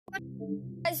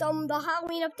Guys, the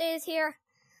Halloween update is here.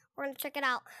 We're gonna check it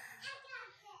out.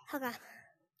 Okay.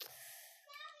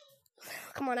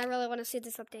 Come on, I really want to see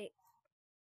this update.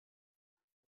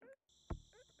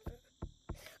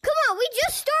 Come on, we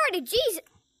just started. Jesus.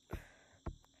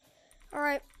 All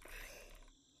right,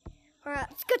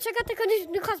 let's go check out the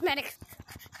new cosmetics.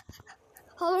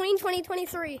 Halloween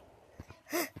 2023.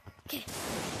 Okay.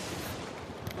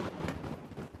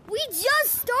 We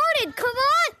just started. Come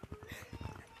on.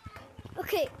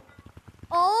 Okay.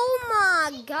 Oh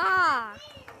my god.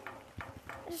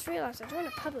 I just realized I joined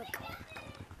a public.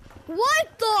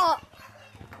 What the?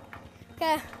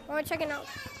 Okay, we're checking out.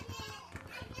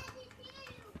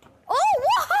 Oh,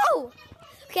 whoa!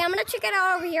 Okay, I'm gonna check it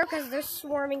out over here because there's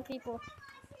swarming people.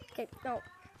 Okay, no.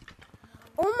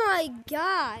 Oh my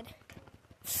god.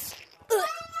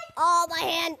 Oh, my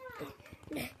hand.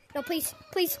 No, please,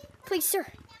 sir.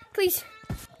 Please.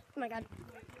 Oh my god.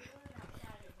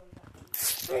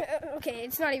 Okay,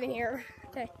 it's not even here.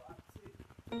 Okay.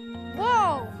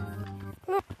 Whoa!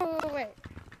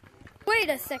 Wait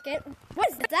a second. What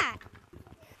is that?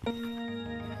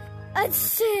 That's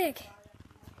sick.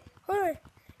 Hold on.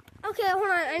 Okay, hold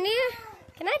on.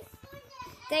 Can I?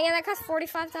 Dang it, that costs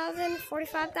 45,000.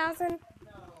 45,000.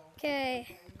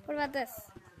 Okay. What about this?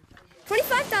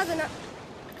 25,000.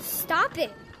 Stop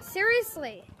it.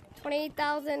 Seriously.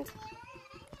 28,000.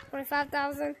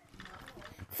 25,000.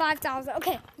 5,000.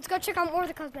 Okay, let's go check out more of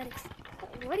the cosmetics.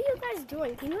 What are you guys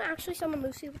doing? Can you actually summon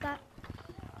Lucy with that?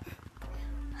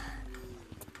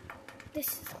 This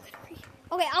is glittery.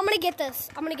 Okay, I'm gonna get this.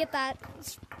 I'm gonna get that.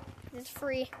 It's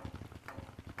free.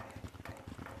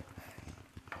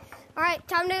 All right,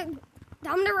 time to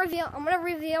reveal. I'm gonna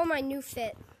reveal my new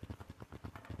fit.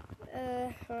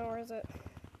 Where is it?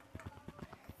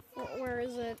 Where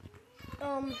is it?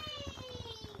 Okay,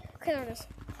 there it is.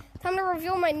 Time to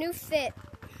reveal my new fit.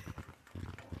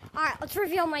 All right, let's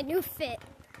reveal my new fit.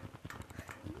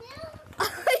 Oh,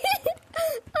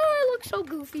 I look so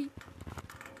goofy.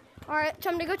 All right,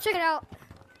 time to go check it out.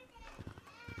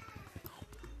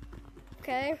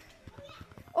 Okay.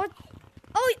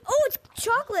 Oh, it's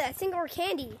chocolate, I think, or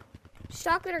candy.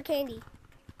 Chocolate or candy.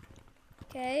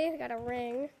 Okay, I got a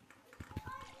ring.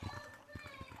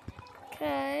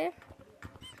 Okay.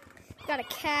 Got a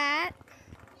cat.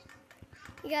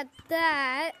 You got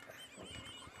that.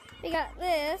 You got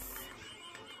this.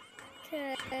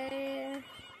 Okay.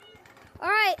 All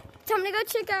right, time to go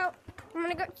check out.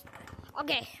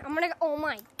 Okay, oh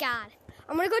my god.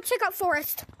 I'm gonna go check out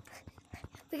Forest.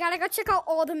 We gotta go check out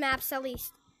all the maps at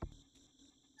least.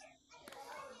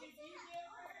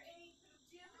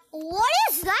 What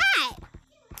is that?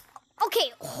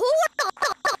 Okay, hold on.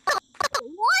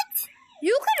 What?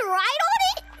 You can ride on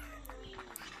it?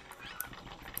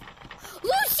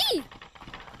 Lucy!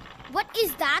 What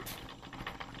is that?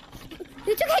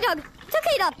 It's okay, Doug. It's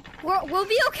okay, Doug. We'll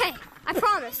be okay. I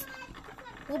promise.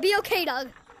 We'll be okay,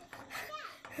 Doug.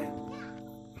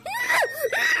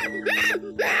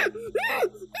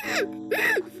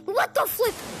 What the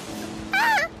flip?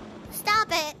 Ah!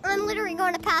 Stop it. I'm literally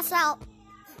going to pass out.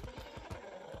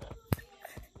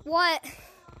 What?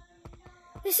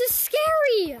 This is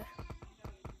scary.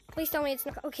 Please tell me it's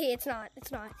not. Okay, it's not.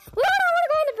 It's not. Whoa, I want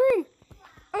to go on the broom.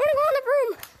 I want to go on the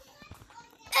broom.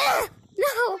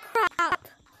 No, crap.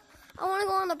 I want to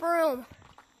go on the broom.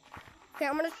 Okay,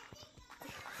 I'm going to.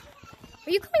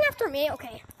 Are you coming after me?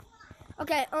 Okay.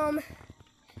 Okay,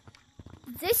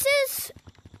 this is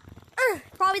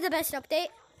probably the best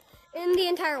update in the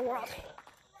entire world.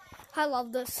 I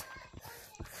love this.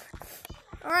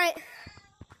 All right.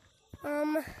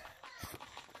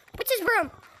 Witch's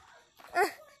broom.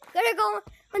 Gotta go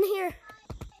on here.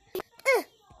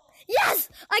 Yes,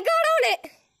 I got on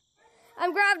it.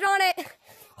 I'm grabbed on it.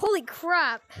 Holy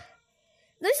crap.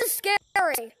 This is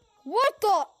scary. What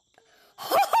the?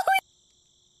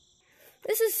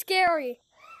 This is scary.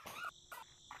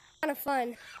 Kind of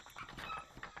fun.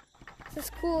 This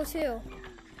is cool too.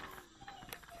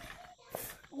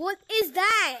 What is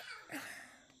that?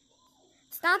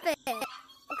 Stop it.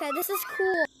 Okay, this is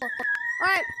cool.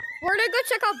 Alright, we're gonna go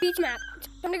check out beach map.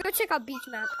 I'm gonna go check out beach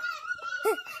map.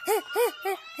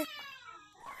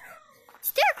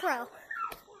 Scarecrow.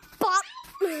 Bop.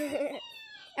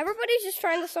 Everybody's just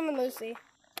trying to summon Lucy.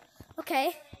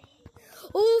 Okay.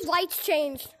 Ooh, lights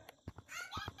changed.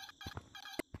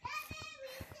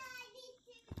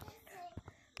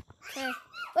 Okay.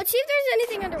 Let's see if there's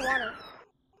anything underwater.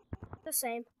 The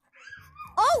same.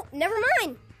 Oh, never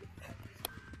mind.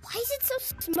 Why is it so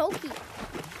smoky?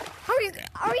 How are you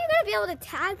gonna be able to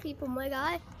tag people, my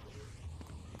guy?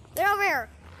 They're over here.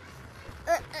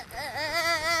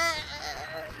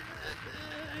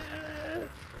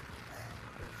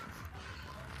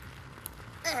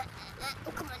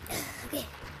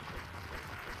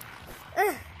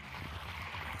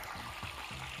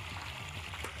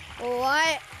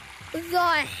 What the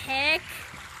heck?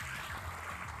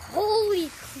 Holy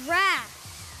crap.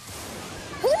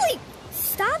 Holy,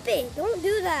 stop it. Don't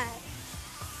do that.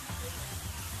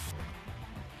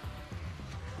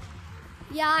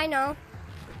 Yeah, I know.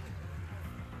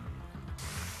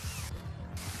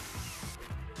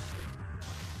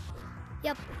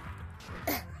 Yep.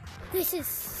 This is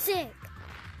sick.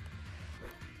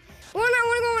 Well, I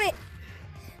want to go on it.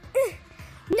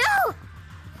 No!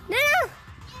 No, no!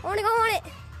 I want to go on it.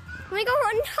 Let me go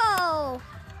on. No!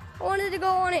 I wanted to go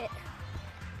on it.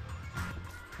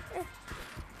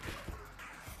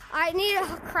 I need a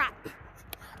crap.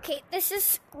 Okay, this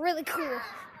is really cool.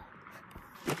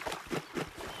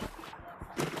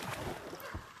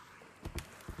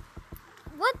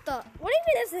 What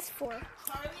even is this for?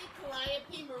 Charlie,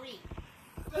 Calliope, Marie.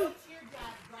 Go to your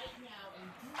dad right now and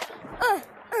do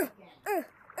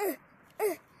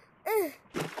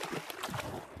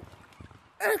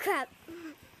Oh crap.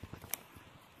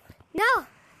 No.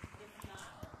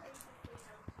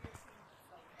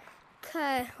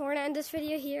 Okay, we're gonna end this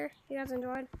video here. You guys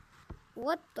enjoyed?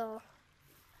 What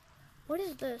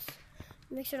is this?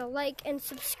 Make sure to like and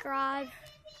subscribe.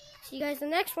 See you guys in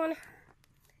the next one.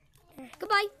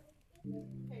 Goodbye.